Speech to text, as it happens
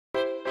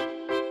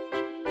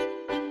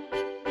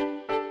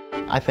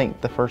I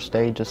think the first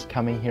day just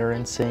coming here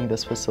and seeing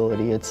this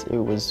facility, it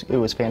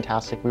was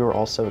fantastic. We were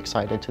all so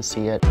excited to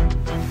see it.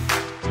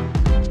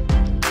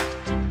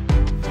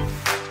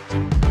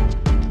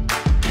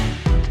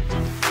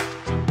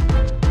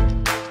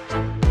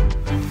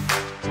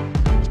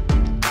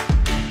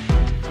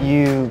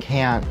 You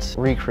can't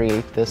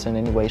recreate this in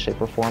any way,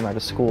 shape, or form at a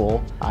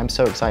school. I'm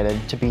so excited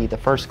to be the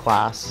first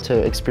class to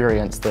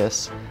experience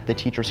this. The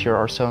teachers here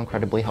are so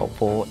incredibly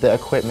helpful. The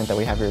equipment that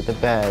we have here, the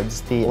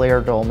beds, the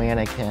Laerdal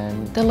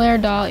mannequin. The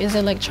Laerdal is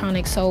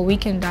electronic, so we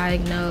can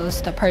diagnose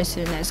the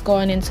person that's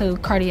going into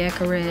cardiac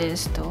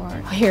arrest or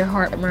hear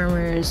heart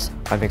murmurs.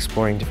 I'm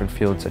exploring different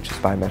fields such as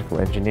biomedical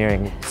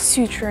engineering,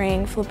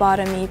 suturing,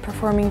 phlebotomy,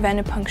 performing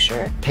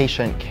venipuncture,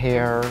 patient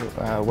care,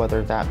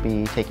 whether that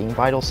be taking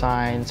vital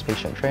signs,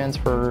 patient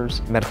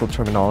transfers, medical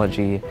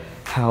terminology,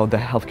 how the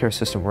healthcare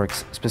system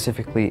works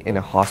specifically in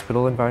a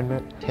hospital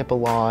environment,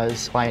 HIPAA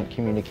laws, client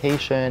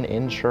communication,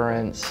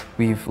 insurance.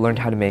 We've learned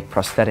how to make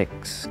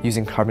prosthetics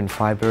using carbon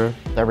fiber.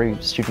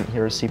 Every student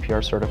here is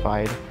CPR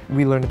certified.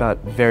 We learned about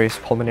various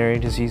pulmonary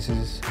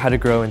diseases, how to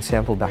grow and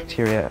sample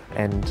bacteria,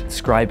 and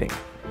scribing.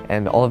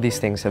 And all of these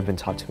things have been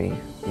taught to me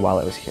while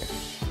I was here.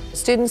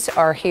 Students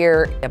are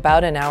here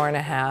about an hour and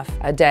a half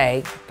a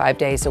day, 5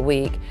 days a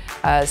week.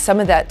 Some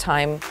of that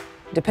time,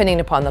 depending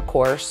upon the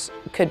course,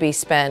 could be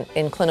spent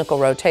in clinical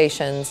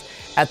rotations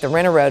at the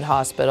Renner Road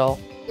Hospital.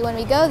 When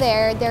we go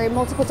there are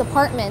multiple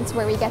departments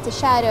where we get to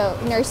shadow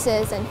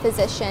nurses and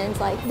physicians,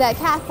 like the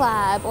cath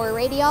lab or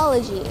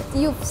radiology.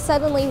 You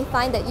suddenly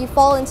find that you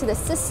fall into the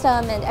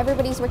system and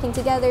everybody's working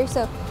together.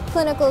 So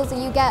clinicals,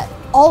 you get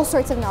all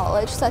sorts of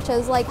knowledge, such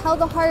as like how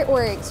the heart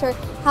works or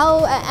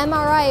how an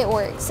MRI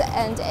works,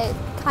 and it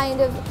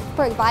kind of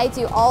provides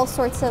you all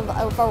sorts of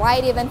a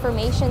variety of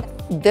information.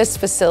 This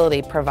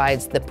facility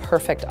provides the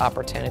perfect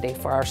opportunity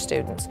for our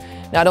students,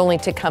 not only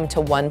to come to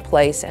one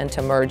place and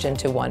to merge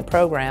into one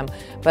program,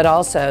 but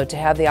also to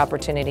have the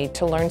opportunity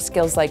to learn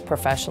skills like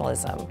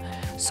professionalism,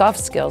 soft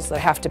skills that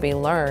have to be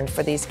learned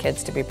for these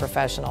kids to be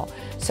professional.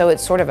 So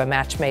it's sort of a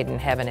match made in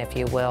heaven, if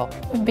you will.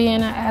 Being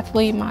an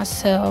athlete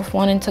myself,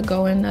 wanting to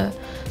go into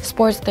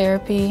sports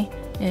therapy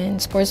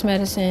and sports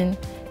medicine,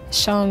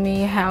 shown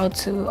me how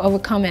to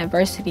overcome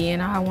adversity,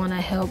 and I want to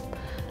help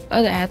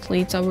other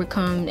athletes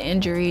overcome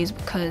injuries,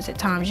 because at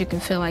times you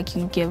can feel like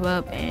you can give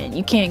up, and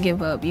you can't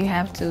give up. You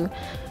have to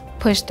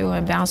push through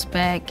and bounce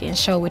back and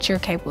show what you're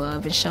capable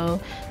of and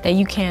show that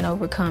you can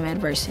overcome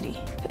adversity.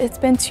 It's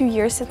been 2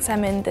 years since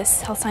I'm in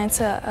this health science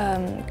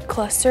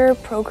cluster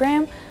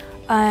program.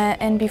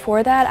 And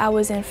before that, I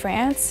was in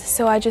France,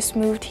 so I just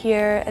moved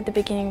here at the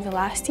beginning of the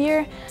last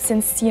year.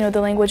 Since,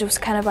 the language was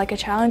kind of like a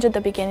challenge at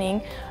the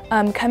beginning,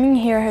 coming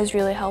here has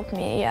really helped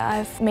me.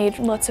 I've made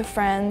lots of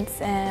friends,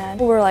 and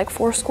we're like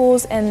 4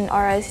 schools in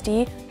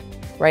RSD.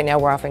 Right now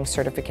we're offering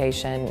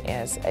certification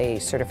as a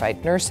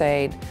certified nurse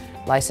aide,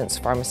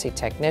 licensed pharmacy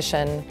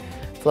technician,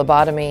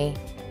 phlebotomy,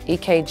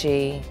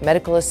 EKG,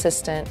 medical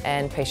assistant,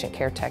 and patient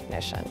care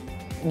technician.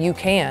 You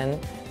can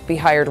be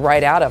hired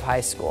right out of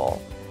high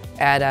school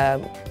at a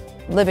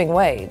living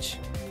wage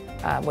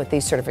with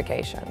these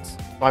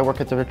certifications. I work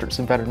at the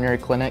Richardson Veterinary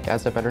Clinic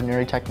as a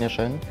veterinary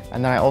technician,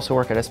 and then I also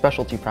work at a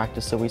specialty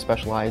practice, so we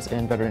specialize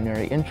in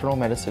veterinary internal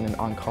medicine and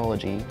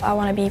oncology. I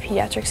want to be a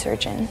pediatric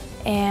surgeon,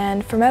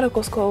 and for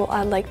medical school,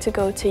 I'd like to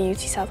go to UT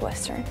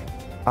Southwestern.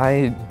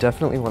 I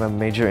definitely want to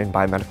major in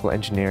biomedical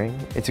engineering.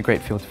 It's a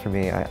great field for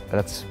me.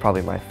 That's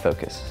probably my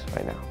focus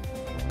right now.